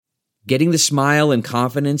Getting the smile and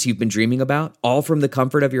confidence you've been dreaming about, all from the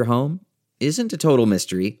comfort of your home, isn't a total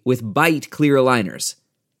mystery with Byte clear aligners.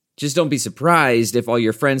 Just don't be surprised if all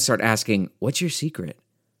your friends start asking, "What's your secret?"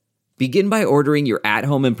 Begin by ordering your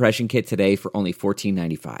at-home impression kit today for only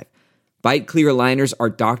 $14.95. Byte clear aligners are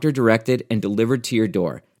doctor-directed and delivered to your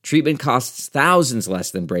door. Treatment costs thousands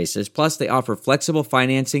less than braces, plus they offer flexible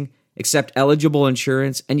financing, accept eligible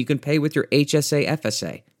insurance, and you can pay with your HSA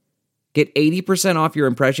FSA. Get 80% off your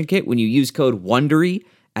impression kit when you use code WONDERY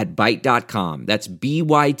at Byte.com. That's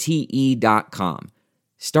BYTE.com.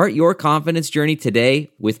 Start your confidence journey today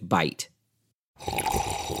with Byte.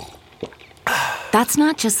 That's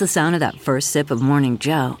not just the sound of that first sip of Morning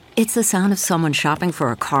Joe. It's the sound of someone shopping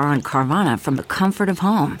for a car on Carvana from the comfort of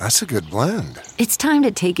home. That's a good blend. It's time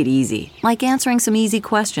to take it easy, like answering some easy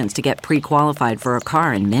questions to get pre-qualified for a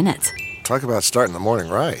car in minutes. Talk about starting the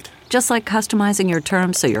morning right. Just like customizing your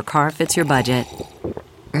terms so your car fits your budget.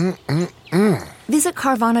 Visit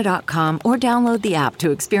Carvana.com or download the app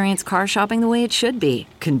to experience car shopping the way it should be.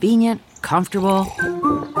 Convenient, comfortable.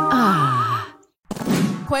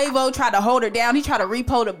 Quavo tried to hold her down. He tried to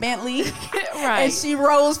repo the Bentley. Right. And she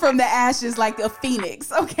rose from the ashes like a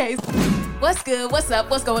phoenix. Okay. What's good? What's up?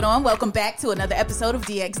 What's going on? Welcome back to another episode of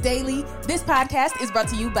DX Daily. This podcast is brought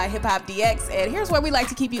to you by Hip Hop DX, and here's where we like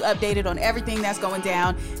to keep you updated on everything that's going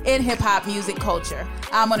down in hip hop music culture.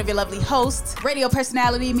 I'm one of your lovely hosts, radio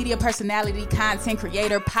personality, media personality, content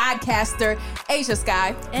creator, podcaster, Asia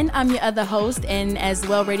Sky. And I'm your other host, and as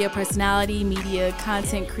well, radio personality, media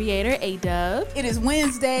content creator, A-Dub. It is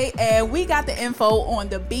Wednesday, and we got the info on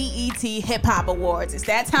the BET Hip Hop Awards. It's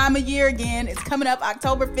that time of year again. It's coming up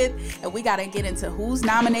October 5th, and we got to get into who's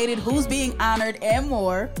nominated, who's being honored, and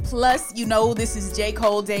more. Plus, you know, this is J.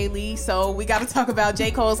 Cole Daily, so we got to talk about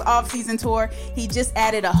J. Cole's off-season tour. He just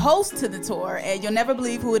added a host to the tour, and you'll never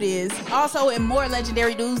believe who it is. Also, in more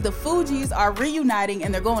legendary news, the Fugees are reuniting,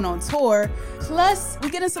 and they're going on tour. Plus, we're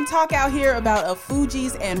getting some talk out here about a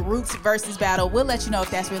Fugees and Roots versus battle. We'll let you know if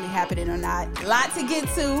that's really happening or not. Lot to get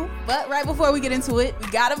to, but right before we get into it, we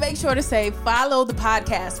got to make sure to say follow the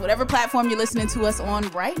podcast, whatever platform you're listening to us on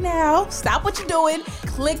right now. Stop what you're doing,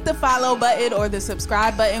 click the follow button or the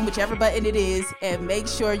subscribe button, whichever button it is, and make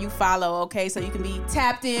sure you follow, okay? So you can be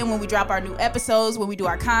tapped in when we drop our new episodes, when we do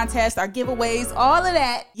our contests, our giveaways, all of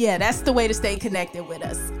that. Yeah, that's the way to stay connected with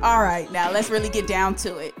us. All right, now let's really get down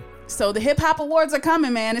to it. So the Hip Hop Awards are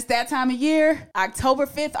coming, man. It's that time of year. October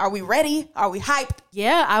 5th. Are we ready? Are we hyped?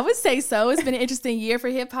 Yeah, I would say so. It's been an interesting year for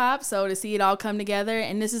hip hop. So to see it all come together,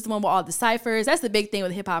 and this is the one with all the ciphers. That's the big thing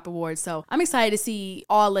with the Hip Hop Awards. So I'm excited to see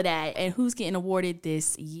all of that and who's getting awarded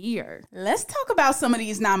this year. Let's talk about some of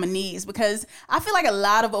these nominees, because I feel like a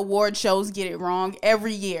lot of award shows get it wrong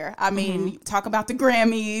every year. I mean, you talk about the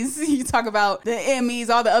Grammys, you talk about the Emmys,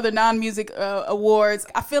 all the other non-music awards.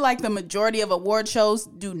 I feel like the majority of award shows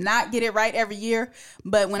do not get it right every year.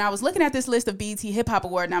 But when I was looking at this list of BET Hip Hop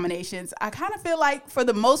Award nominations, I kind of feel like for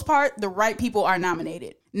the most part, the right people are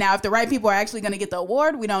nominated. Now, if the right people are actually going to get the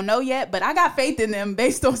award, we don't know yet, but I got faith in them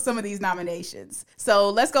based on some of these nominations. So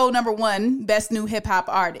let's go number one, Best New Hip Hop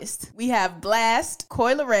Artist. We have Blast,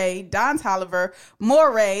 Coi Leray, Don Toliver,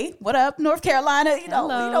 Morray. What up, North Carolina? You know,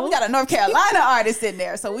 we got a North Carolina artist in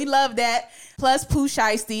there, so we love that. Plus Pooh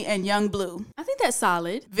Shiesty and Young Blue. I think that's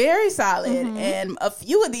solid. Very solid. And a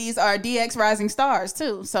few of these are DX Rising Stars,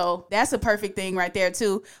 too. So that's a perfect thing right there,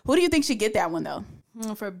 too. Who do you think should get that one, though?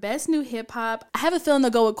 For Best New Hip Hop, I have a feeling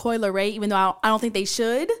they'll go with Coi Leray, even though I don't think they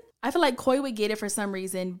should. I feel like Coi would get it for some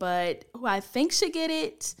reason, but who I think should get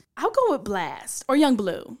it, I'll go with Blast or Young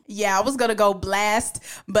Blue. Yeah, I was going to go Blast,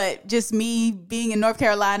 but just me being in North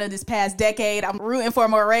Carolina this past decade, I'm rooting for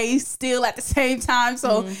Morray still at the same time.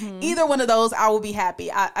 So either one of those, I will be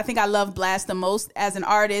happy. I think I love Blast the most as an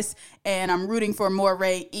artist, and I'm rooting for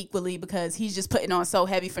Morray equally because he's just putting on so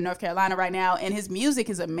heavy for North Carolina right now, and his music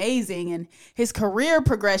is amazing, and his career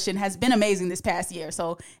progression has been amazing this past year.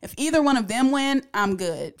 So if either one of them win, I'm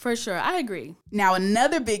good. For sure, I agree. Now,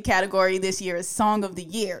 another big category this year is Song of the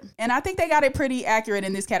Year. And I think they got it pretty accurate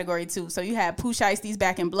in this category, too. So you have Pooh Shiesty's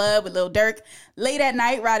Back in Blood with Lil Durk. Late at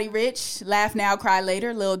Night, Roddy Ricch. Laugh Now, Cry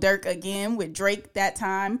Later, Lil Durk again with Drake that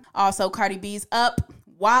time. Also, Cardi B's Up.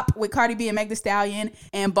 WAP with Cardi B and Meg Thee Stallion.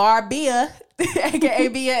 And Barbia, aka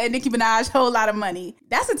Bia and Nicki Minaj, Whole Lot of Money.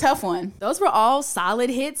 That's a tough one. Those were all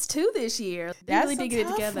solid hits too this year. They really did get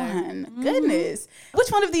it together. Goodness. Which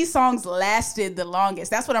one of these songs lasted the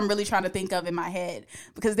longest? That's what I'm really trying to think of in my head,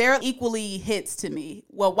 because they're equally hits to me.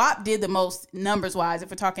 Well, WAP did the most numbers wise.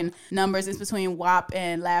 If we're talking numbers, it's between WAP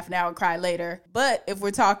and Laugh Now and Cry Later. But if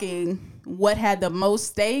we're talking what had the most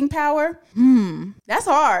staying power? That's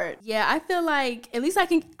hard. Yeah, I feel like at least I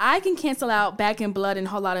can cancel out Back in Blood and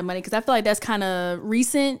Whole Lot of Money because I feel like that's kind of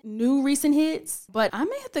recent hits. But I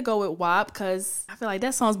may have to go with WAP because I feel like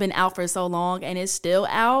that song's been out for so long and it's still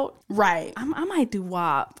out. Right. I might do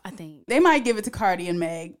WAP, I think. They might give it to Cardi and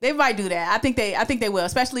Meg. They might do that. I think they will,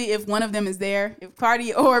 especially if one of them is there. If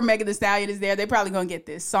Cardi or Megan Thee Stallion is there, they're probably going to get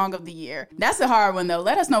this Song of the Year. That's a hard one, though.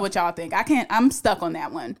 Let us know what y'all think. I'm stuck on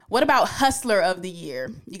that one. What about Hustler of the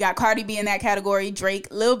Year? You got Cardi B in that category, Drake,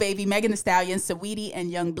 Lil Baby, Megan Thee Stallion, Saweetie, and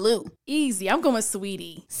Young Blue. Easy. I'm going with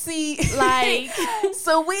Saweetie. See, like,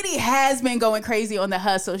 Saweetie has been going crazy on the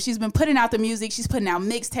hustle. She's been putting out the music. She's putting out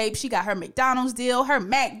mixtapes. She got her McDonald's deal, her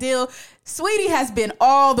Mac deal. Saweetie has been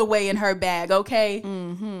all the way in her bag, okay?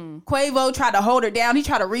 Mm-hmm. Quavo tried to hold her down. He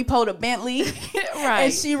tried to repo the Bentley. Right.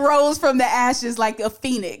 And she rose from the ashes like a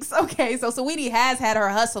phoenix. Okay, so Saweetie has had her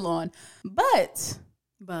hustle on. But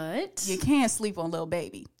you can't sleep on Lil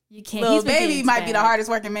Baby. You can't. Lil Baby might be the hardest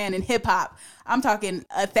working man in hip hop. I'm talking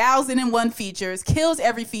 1,001 features, kills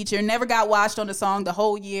every feature, never got watched on the song the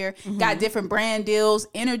whole year, got different brand deals,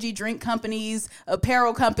 energy drink companies,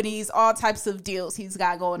 apparel companies, all types of deals he's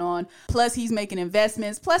got going on. Plus he's making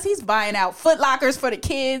investments. Plus he's buying out Foot Lockers for the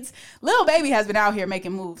kids. Lil Baby has been out here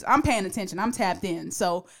making moves. I'm paying attention. I'm tapped in.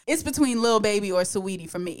 So it's between Lil Baby or Saweetie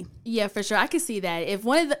for me. Yeah, for sure. I can see that. If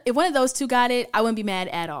one of those two got it, I wouldn't be mad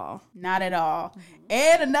at all. Not at all.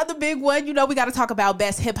 And another big one, we got to talk about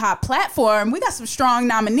Best Hip Hop Platform. We got some strong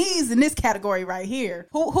nominees in this category right here.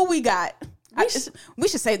 Who we got? We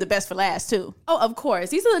should save the best for last, too. Oh, of course.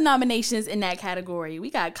 These are the nominations in that category. We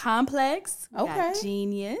got Complex. We got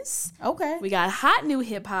Genius. Okay. We got Hot New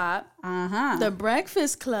Hip Hop. The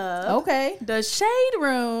Breakfast Club. Okay. The Shade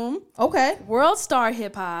Room. Okay. World Star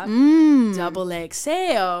Hip Hop. Double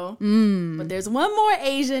XL. But there's one more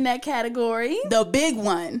Asia in that category. The big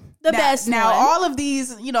one. The best one. Now, all of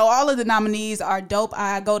these, all of the nominees are dope.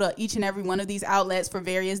 I go to each and every one of these outlets for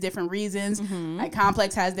various different reasons. Like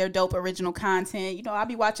Complex has their dope original content. I'll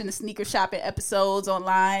be watching the sneaker shopping episodes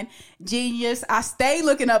online. Genius, I stay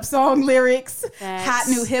looking up song lyrics. Hot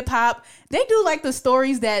New Hip Hop. They do like the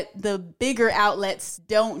stories that the bigger outlets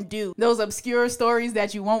don't do. Those obscure stories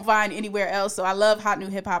that you won't find anywhere else. So I love Hot New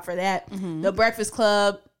Hip Hop for that. The Breakfast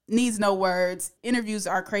Club needs no words. Interviews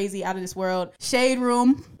are crazy, out of this world. Shade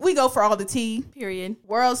Room, we go for all the tea. Period.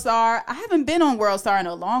 World Star, I haven't been on World Star in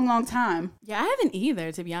a long, long time. Yeah, I haven't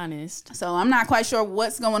either, to be honest. So I'm not quite sure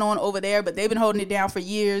what's going on over there, but they've been holding it down for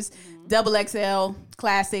years. Double XL,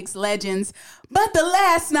 classics, legends. But the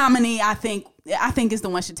last nominee, I think is the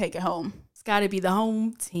one should take it home. It's got to be the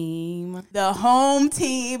home team. The home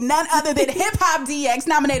team, none other than Hip Hop DX,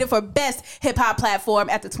 nominated for Best Hip Hop Platform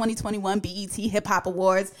at the 2021 BET Hip Hop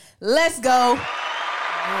Awards. Let's go.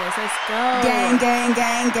 Yes, let's go. Gang, gang,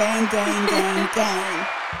 gang, gang, gang, gang, gang.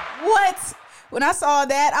 What? When I saw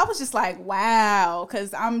that, I was just like, wow,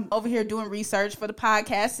 because I'm over here doing research for the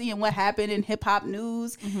podcast, seeing what happened in hip hop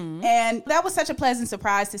news. And that was such a pleasant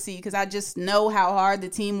surprise to see because I just know how hard the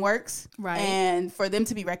team works. Right. And for them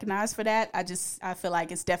to be recognized for that, I feel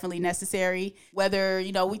like it's definitely necessary. Whether,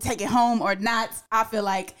 we take it home or not, I feel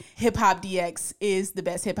like Hip Hop DX is the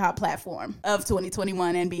best hip hop platform of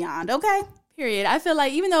 2021 and beyond. Okay? Period. I feel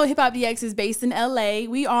like even though Hip Hop DX is based in LA,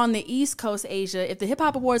 we are on the East Coast, Asia. If the Hip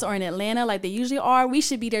Hop Awards are in Atlanta like they usually are, we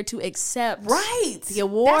should be there to accept the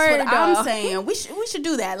award. That's what I'm saying. We should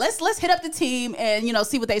do that. Let's hit up the team and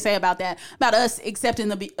see what they say about that. About us accepting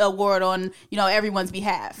the award on everyone's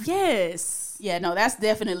behalf. Yes. Yeah, no, that's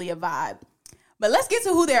definitely a vibe. But let's get to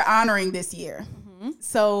who they're honoring this year.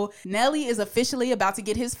 So Nelly is officially about to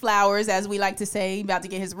get his flowers, as we like to say, about to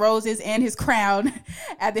get his roses and his crown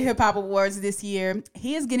at the Hip Hop Awards this year.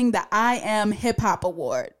 He is getting the I Am Hip Hop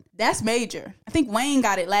Award. That's major. I think Wayne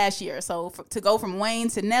got it last year. So to go from Wayne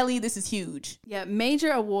to Nelly, this is huge. Yeah,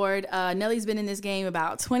 major award. Nelly's been in this game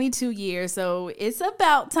about 22 years. So it's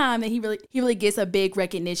about time that he really gets a big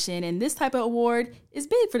recognition. And this type of award is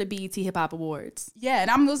big for the BET Hip Hop Awards. Yeah, and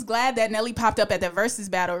I'm just glad that Nelly popped up at the Versus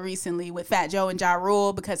battle recently with Fat Joe and Ja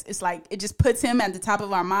Rule because it's like it just puts him at the top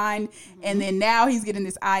of our mind. And then now he's getting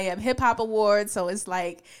this I Am Hip Hop Award. So it's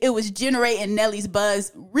like it was generating Nelly's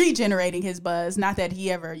buzz, regenerating his buzz. Not that he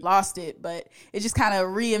ever lost it, but it just kind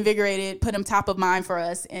of reinvigorated, put him top of mind for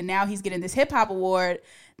us. And now he's getting this Hip Hop Award.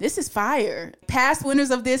 This is fire. Past winners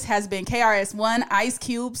of this has been KRS-One, Ice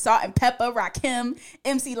Cube, Salt and Pepper, Rakim,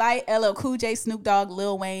 MC Lyte, LL Cool J, Snoop Dogg,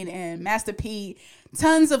 Lil Wayne, and Master P.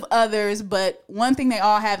 tons of others, but one thing they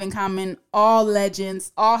all have in common, all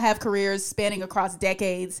legends, all have careers spanning across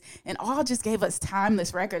decades, and all just gave us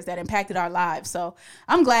timeless records that impacted our lives. So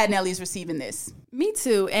I'm glad Nelly's receiving this. Me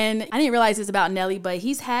too. And I didn't realize this about Nelly, but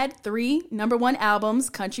he's had 3 #1 albums,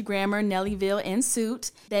 Country Grammar, Nellyville, and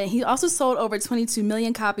Suit. Then he also sold over 22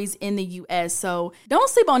 million copies in the US. So don't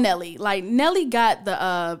sleep on Nelly. Like, Nelly got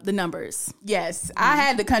the numbers. Yes, I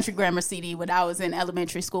had the Country Grammar CD when I was in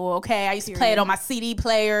elementary school, okay? I used to play it on my CD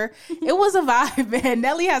player. It was a vibe, man.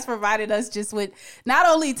 Nelly has provided us just with not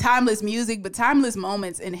only timeless music, but timeless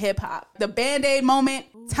moments in hip-hop. The Band-Aid moment,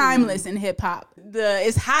 timeless in hip-hop. The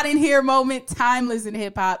it's hot in here moment, timeless in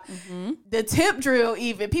hip-hop. The tip drill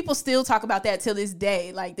even, people still talk about that till this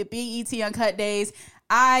day. Like the BET Uncut days.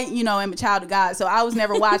 I, am a child of God, so I was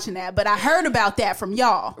never watching that. But I heard about that from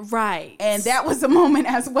y'all. Right. And that was a moment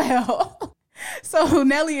as well. So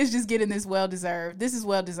Nelly is just getting this well-deserved. This is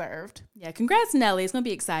well-deserved. Yeah, congrats, Nelly. It's going to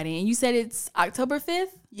be exciting. And you said it's October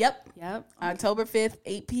 5th? Yep. October 5th,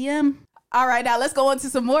 8 p.m. All right, now let's go on to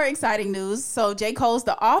some more exciting news. So J. Cole's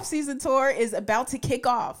The Off-Season Tour is about to kick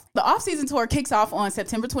off. The Off-Season Tour kicks off on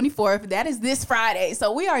September 24th. That is this Friday.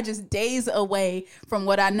 So we are just days away from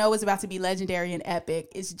what I know is about to be legendary and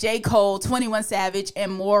epic. It's J. Cole, 21 Savage,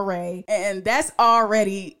 and Morray. And that's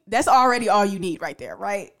already all you need right there,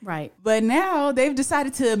 right? Right. But now they've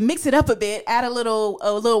decided to mix it up a bit, add a little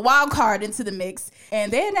wild card into the mix. And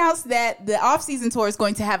they announced that the Off-Season Tour is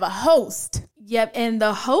going to have a host. Yep, and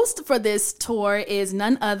the host for this tour is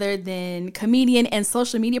none other than comedian and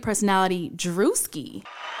social media personality Drewski.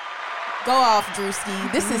 Go off,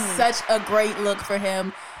 Drewski. This is such a great look for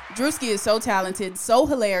him. Drewski is so talented, so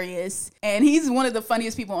hilarious, and he's one of the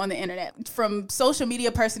funniest people on the internet. From social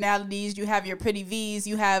media personalities, you have your Pretty V's,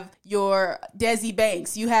 you have your Desi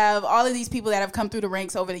Banks, you have all of these people that have come through the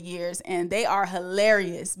ranks over the years, and they are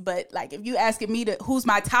hilarious. But like, if you asking me who's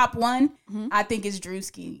my top one, I think it's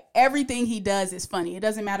Drewski. Everything he does is funny. It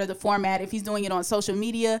doesn't matter the format. If he's doing it on social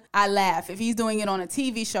media, I laugh. If he's doing it on a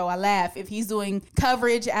TV show, I laugh. If he's doing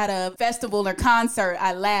coverage at a festival or concert,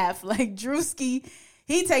 I laugh. Like, Drewski,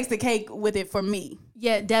 he takes the cake with it for me.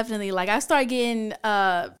 Yeah, definitely. Like, I start getting,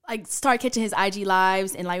 start catching his IG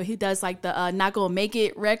lives, and like he does like the Not Gonna Make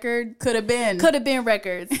It record. Could have been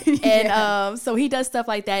records. And so he does stuff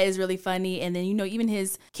like that is really funny. And then, even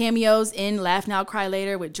his cameos in Laugh Now, Cry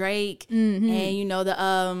Later with Drake. And,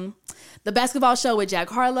 the basketball show with Jack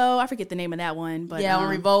Harlow. I forget the name of that one. But on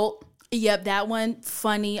Revolt. Yep, that one,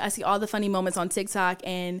 funny. I see all the funny moments on TikTok,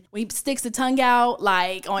 and when he sticks the tongue out,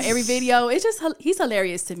 like, on every video, it's just, he's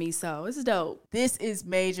hilarious to me, so it's dope. This is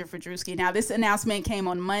major for Drewski. Now, this announcement came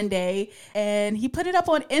on Monday, and he put it up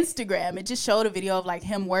on Instagram. It just showed a video of, like,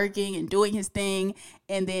 him working and doing his thing,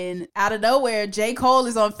 and then out of nowhere, J. Cole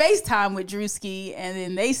is on FaceTime with Drewski, and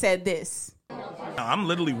then they said this. I'm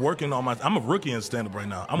literally working on I'm a rookie in stand-up right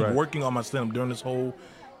now. I'm working on my stand-up during this whole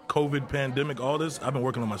COVID pandemic, all this. I've been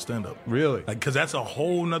working on my stand-up. Really? Like, because that's a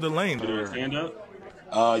whole nother lane. Stand-up?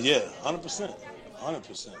 Yeah, 100%.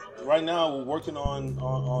 100%. Right now, we're working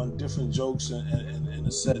on different jokes and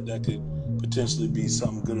a set that could potentially be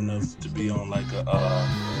something good enough to be on like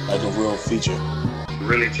a real feature.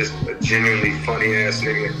 Really just a genuinely funny ass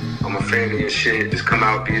nigga. I'm a fan of your shit. Just come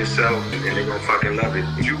out, be yourself, and they're gonna fucking love it.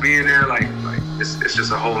 You being there, like it's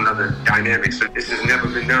just a whole nother dynamic. So this has never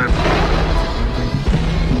been done.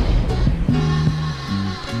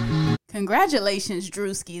 Congratulations,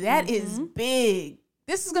 Drewski. That is big.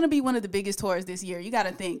 This is going to be one of the biggest tours this year. You got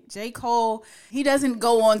to think, J. Cole, he doesn't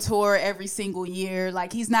go on tour every single year.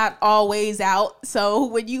 Like, he's not always out. So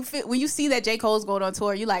when you see that J. Cole's going on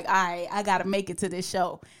tour, you're like, all right, I got to make it to this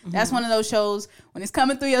show. That's one of those shows, when it's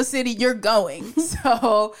coming through your city, you're going.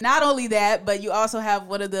 So not only that, but you also have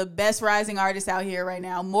one of the best rising artists out here right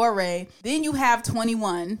now, Morray. Then you have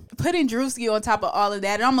 21. Putting Drewski on top of all of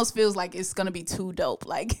that, it almost feels like it's going to be too dope.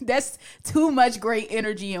 Like, that's too much great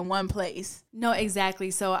energy in one place. No,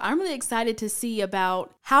 exactly. So I'm really excited to see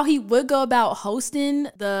about how he would go about hosting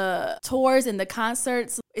the tours and the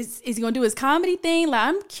concerts. Is he going to do his comedy thing? Like,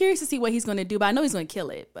 I'm curious to see what he's going to do, but I know he's going to kill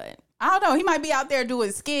it. But I don't know. He might be out there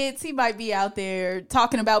doing skits. He might be out there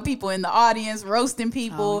talking about people in the audience, roasting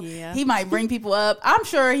people. Oh, yeah. He might bring people up. I'm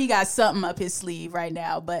sure he got something up his sleeve right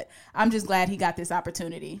now, but I'm just glad he got this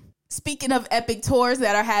opportunity. Speaking of epic tours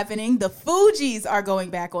that are happening, the Fugees are going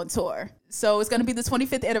back on tour. So it's going to be the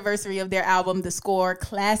 25th anniversary of their album, The Score,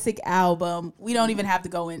 classic album. We don't even have to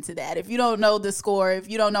go into that. If you don't know The Score, if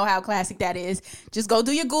you don't know how classic that is, just go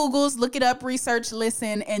do your Googles, look it up, research,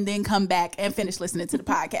 listen, and then come back and finish listening to the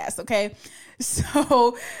podcast, okay?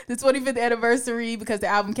 So the 25th anniversary, because the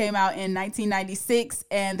album came out in 1996,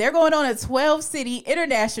 and they're going on a 12-city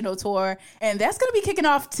international tour, and that's going to be kicking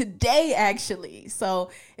off today, actually.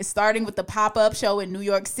 So it's starting with the pop-up show in New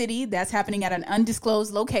York City. That's happening at an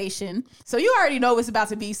undisclosed location. So you already know it's about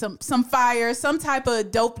to be some fire, some type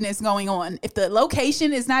of dopeness going on. If the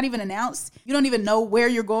location is not even announced, you don't even know where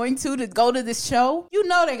you're going to go to this show, you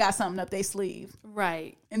know they got something up their sleeve.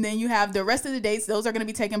 Right. And then you have the rest of the dates. Those are going to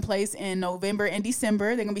be taking place in November and December.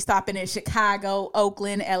 They're going to be stopping in Chicago,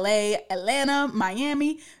 Oakland, LA, Atlanta,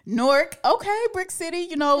 Miami, Newark. Okay, Brick City.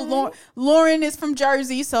 You know, Lauren is from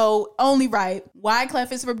Jersey, so only right.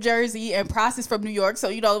 Wyclef is from Jersey and Pross is from New York. So,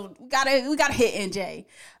 you know, we gotta hit NJ.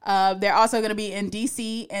 They're also going to be in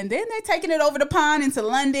DC, and then they're taking it over the pond into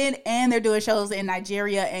London, and they're doing shows in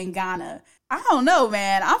Nigeria and Ghana. I don't know,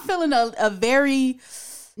 man. I'm feeling a very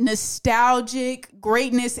nostalgic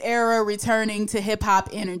greatness era returning to hip hop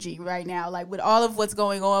energy right now. Like with all of what's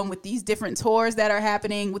going on with these different tours that are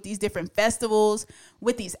happening, with these different festivals,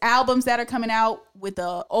 with these albums that are coming out, with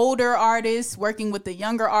the older artists working with the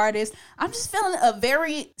younger artists. I'm just feeling a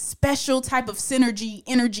very special type of synergy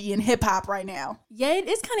energy in hip hop right now. Yeah,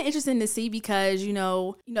 it's kind of interesting to see because, you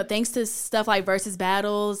know, thanks to stuff like Versus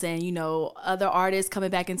Battles and, you know, other artists coming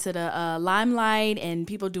back into the limelight and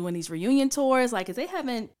people doing these reunion tours, like, 'cause they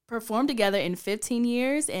haven't performed together in 15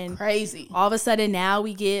 years. And crazy. All of a sudden now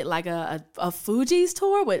we get like a Fugees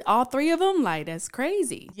tour with all three of them. Like, that's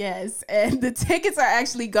crazy. Yes. And the tickets are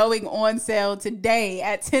actually going on sale today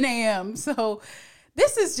at 10 a.m. So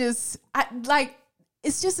this is just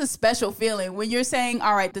it's just a special feeling when you're saying,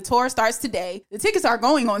 all right, the tour starts today. The tickets are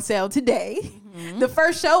going on sale today. Mm-hmm. The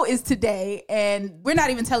first show is today. And we're not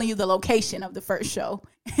even telling you the location of the first show.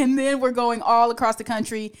 And then we're going all across the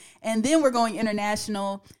country. And then we're going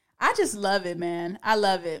international. I just love it, man. I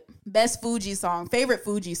love it. Best Fugees song. Favorite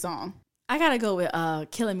Fugees song. I got to go with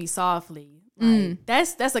Killing Me Softly. Like,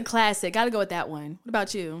 that's a classic. Got to go with that one. What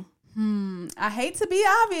about you? I hate to be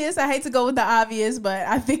obvious. I hate to go with the obvious, but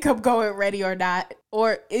I think I'm going Ready or Not,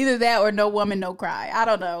 or either that or No Woman, No Cry. I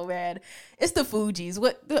don't know, man. It's the Fugees.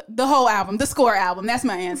 What the whole album, the Score album. That's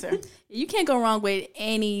my answer. You can't go wrong with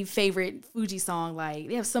any favorite Fugees song. Like,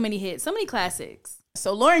 they have so many hits, so many classics.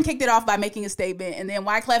 So Lauren kicked it off by making a statement, and then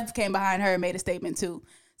Wyclef came behind her and made a statement too.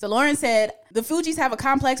 So Lauren said, the Fugees have a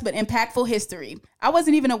complex but impactful history. I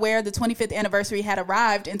wasn't even aware the 25th anniversary had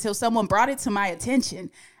arrived until someone brought it to my attention.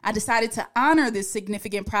 I decided to honor this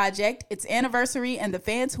significant project, its anniversary, and the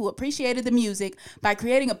fans who appreciated the music by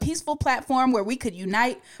creating a peaceful platform where we could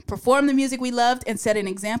unite, perform the music we loved, and set an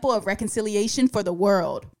example of reconciliation for the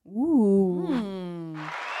world. Ooh.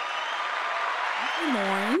 Hey,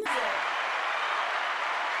 Lauren.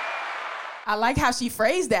 I like how she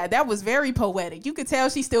phrased that. That was very poetic. You could tell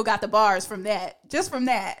she still got the bars from that. Just from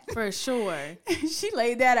that. For sure. She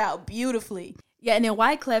laid that out beautifully. Yeah, and then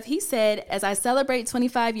Wyclef, he said, as I celebrate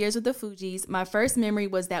 25 years with the Fugees, my first memory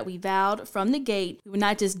was that we vowed from the gate we would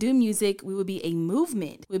not just do music, we would be a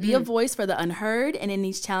movement. We would be a voice for the unheard, and in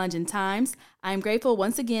these challenging times, I am grateful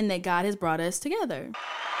once again that God has brought us together.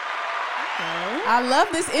 I love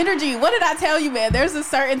this energy. What did I tell you, man? There's a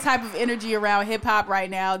certain type of energy around hip hop right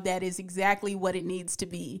now that is exactly what it needs to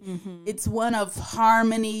be. Mm-hmm. It's one of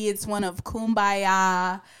harmony. It's one of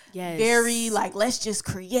kumbaya. Yes. Very like, let's just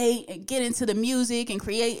create and get into the music and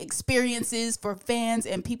create experiences for fans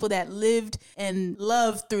and people that lived and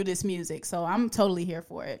loved through this music. So I'm totally here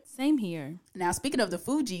for it. Same here. Now, speaking of the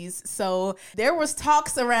Fugees, so there was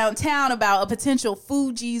talks around town about a potential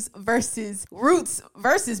Fugees versus Roots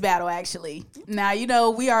versus battle, actually. Now, you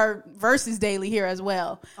know, we are Versus Daily here as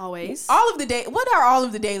well. Always. What are all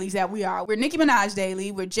of the dailies that we are? We're Nicki Minaj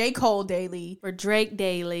Daily. We're J. Cole Daily. We're Drake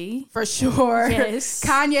Daily. For sure. Yes.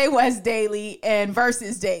 Kanye West Daily and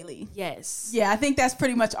Versus Daily. Yes. Yeah, I think that's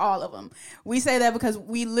pretty much all of them. We say that because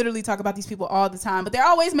we literally talk about these people all the time, but they're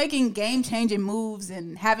always making game-changing moves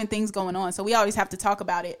and having things going on. So we always have to talk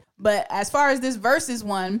about it. But as far as this Versus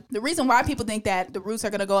one, the reason why people think that the Roots are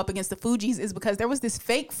going to go up against the Fugees is because there was this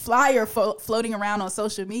fake flyer floating around on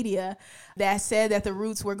social media that said that the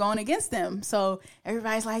Roots were going against them. So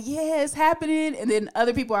everybody's like, yeah, it's happening. And then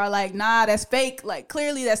other people are like, nah, that's fake. Like,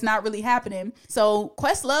 clearly that's not really happening. So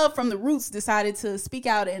Questlove from the Roots decided to speak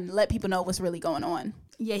out and let people know what's really going on.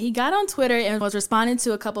 Yeah, he got on Twitter and was responding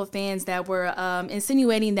to a couple of fans that were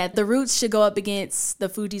insinuating that the Roots should go up against the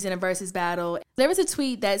Fugees in a versus battle. There was a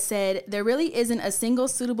tweet that said, there really isn't a single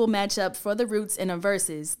suitable matchup for the Roots in a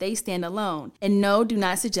versus. They stand alone. And no, do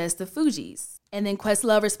not suggest the Fugees. And then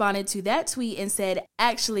Questlove responded to that tweet and said,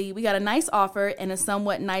 actually, we got a nice offer and a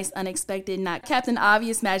somewhat nice, unexpected, not Captain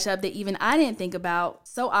Obvious matchup that even I didn't think about.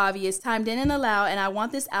 So obvious, timed in and allowed, and I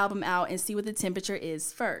want this album out and see what the temperature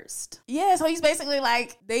is first. Yeah, so he's basically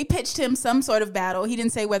like, they pitched him some sort of battle. He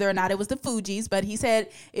didn't say whether or not it was the Fugees, but he said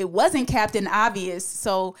it wasn't Captain Obvious.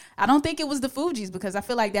 So I don't think it was the Fugees because I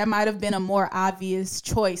feel like that might have been a more obvious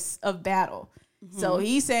choice of battle. So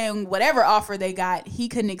he's saying whatever offer they got, he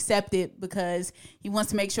couldn't accept it because he wants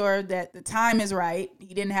to make sure that the time is right.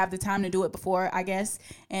 He didn't have the time to do it before, I guess.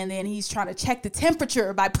 And then he's trying to check the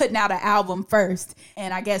temperature by putting out an album first.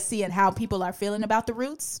 And I guess seeing how people are feeling about the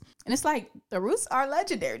Roots. And it's like, the Roots are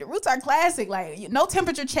legendary. The Roots are classic. Like, no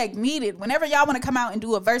temperature check needed. Whenever y'all want to come out and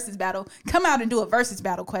do a versus battle, come out and do a versus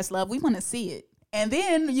battle, Questlove. We want to see it. And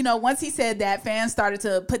then, you know, once he said that, fans started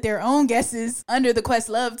to put their own guesses under the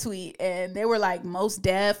Questlove tweet. And they were like, Mos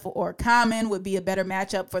Def or Common would be a better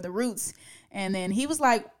matchup for the Roots. And then he was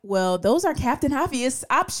like, well, those are Captain Obvious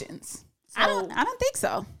options. So, I don't think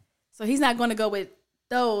so. So he's not going to go with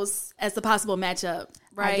those as the possible matchup,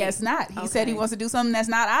 right? I guess not. He said he wants to do something that's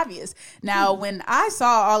not obvious. Now, when I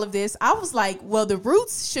saw all of this, I was like, well, the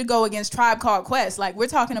Roots should go against Tribe Called Quest. Like, we're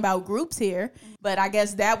talking about groups here. But I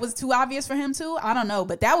guess that was too obvious for him too. I don't know.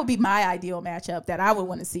 But that would be my ideal matchup that I would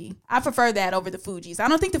want to see. I prefer that over the Fugees. I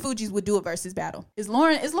don't think the Fugees would do a versus battle. Is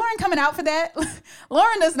Lauren coming out for that?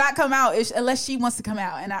 Lauren does not come out unless she wants to come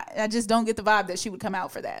out. And I just don't get the vibe that she would come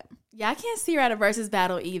out for that. Yeah, I can't see her at a versus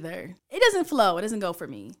battle either. It doesn't flow. It doesn't go for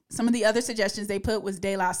me. Some of the other suggestions they put was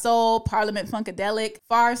De La Soul, Parliament Funkadelic,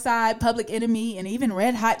 Farside, Public Enemy, and even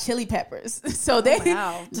Red Hot Chili Peppers. So they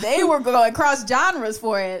were going cross genres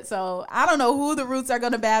for it. So I don't know who the Roots are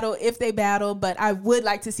going to battle, if they battle, but I would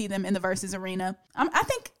like to see them in the versus arena. I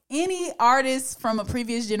think any artist from a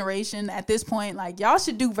previous generation at this point, like, y'all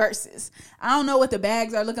should do verses. I don't know what the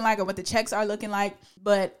bags are looking like or what the checks are looking like,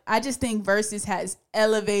 but I just think verses has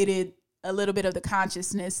elevated a little bit of the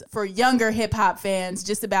consciousness for younger hip hop fans,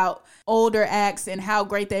 just about older acts and how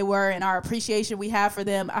great they were and our appreciation we have for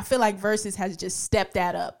them. I feel like verses has just stepped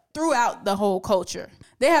that up throughout the whole culture.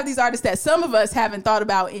 They have these artists that some of us haven't thought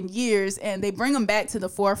about in years, and they bring them back to the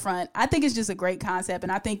forefront. I think it's just a great concept,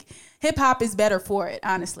 and I think hip-hop is better for it,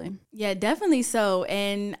 honestly. Yeah, definitely so.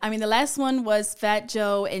 And, I mean, the last one was Fat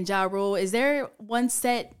Joe and Ja Rule. Is there one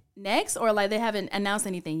set next, or, like, they haven't announced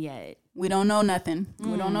anything yet? We don't know nothing.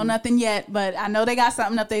 We don't know nothing yet, but I know they got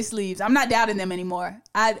something up their sleeves. I'm not doubting them anymore.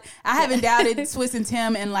 I haven't doubted Swizz and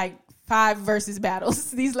Tim in, like, 5 versus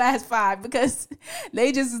battles, these last 5, because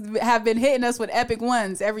they just have been hitting us with epic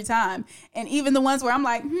ones every time. And even the ones where I'm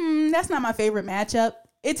like, that's not my favorite matchup,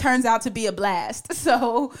 it turns out to be a blast.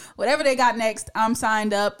 So whatever they got next, I'm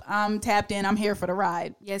signed up, I'm tapped in, I'm here for the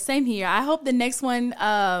ride. Yeah, same here. I hope the next one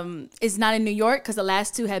is not in New York, because the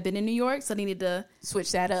last 2 have been in New York, so they need to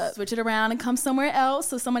switch that up, switch it around and come somewhere else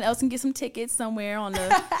so someone else can get some tickets somewhere on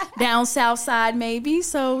the down south side maybe.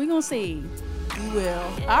 So we're going to see. We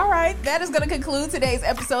will. All right. That is going to conclude today's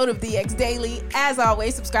episode of The X Daily. As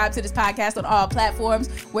always, subscribe to this podcast on all platforms,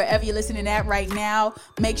 wherever you're listening at right now.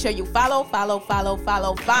 Make sure you follow.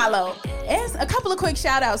 And a couple of quick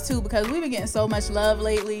shout outs too, because we've been getting so much love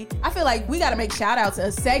lately. I feel like we got to make shout outs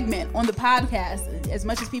a segment on the podcast as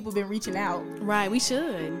much as people have been reaching out. Right. We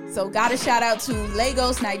should. So got a shout out to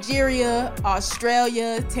Lagos, Nigeria,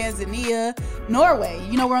 Australia, Tanzania, Norway.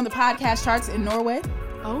 You know, we're on the podcast charts in Norway.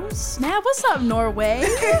 Oh, snap. What's up, Norway?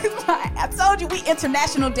 I told you we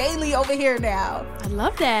international daily over here now. I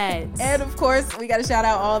love that. And of course, we got to shout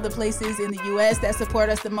out all the places in the U.S. that support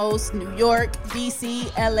us the most. New York,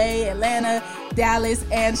 D.C., L.A., Atlanta, Dallas,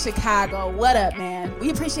 and Chicago. What up, man?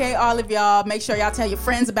 We appreciate all of y'all. Make sure y'all tell your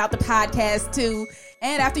friends about the podcast, too.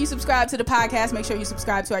 And after you subscribe to the podcast, make sure you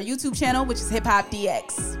subscribe to our YouTube channel, which is Hip Hop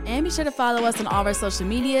DX. And be sure to follow us on all of our social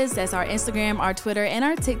medias. That's our Instagram, our Twitter, and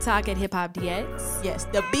our TikTok at Hip Hop DX. Yes,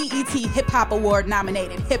 the BET Hip Hop Award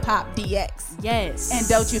nominated Hip Hop DX. Yes. And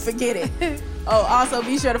don't you forget it. Oh, also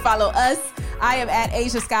be sure to follow us. I am at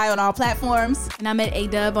Asia Sky on all platforms. And I'm at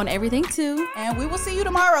A-Dub on everything too. And we will see you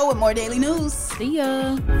tomorrow with more daily news. See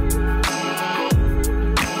ya.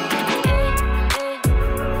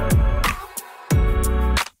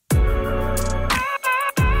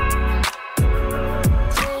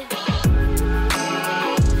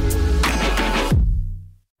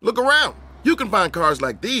 Look around. You can find cars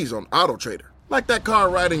like these on AutoTrader, like that car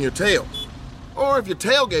right in your tail. Or if you're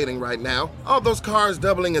tailgating right now, all those cars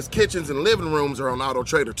doubling as kitchens and living rooms are on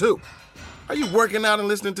AutoTrader too. Are you working out and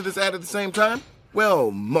listening to this ad at the same time?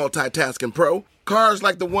 Well, multitasking pro, cars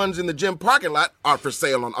like the ones in the gym parking lot are for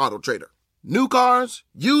sale on AutoTrader. New cars,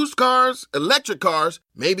 used cars, electric cars,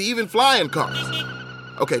 maybe even flying cars.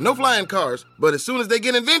 Okay, no flying cars, but as soon as they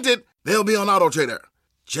get invented, they'll be on AutoTrader.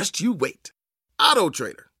 Just you wait.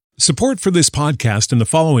 AutoTrader. Support for this podcast and the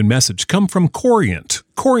following message come from Corient.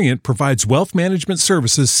 Corient provides wealth management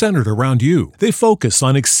services centered around you. They focus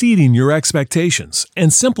on exceeding your expectations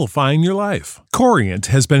and simplifying your life. Corient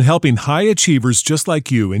has been helping high achievers just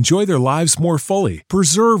like you enjoy their lives more fully,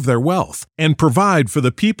 preserve their wealth, and provide for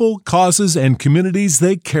the people, causes, and communities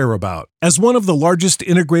they care about. As one of the largest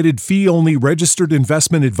integrated fee-only registered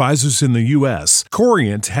investment advisors in the U.S.,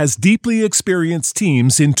 Corient has deeply experienced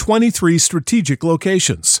teams in 23 strategic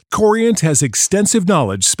locations. Corient has extensive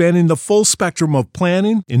knowledge spanning the full spectrum of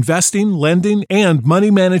planning, investing, lending, and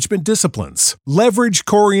money management disciplines. Leverage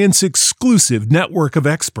Corient's exclusive network of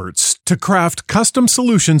experts to craft custom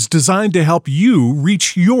solutions designed to help you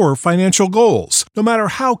reach your financial goals, no matter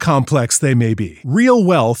how complex they may be. Real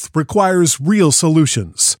wealth requires real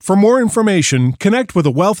solutions. For more information, connect with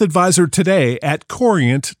a wealth advisor today at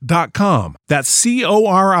Corient.com. That's Corient.com.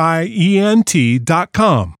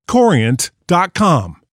 Corient.com.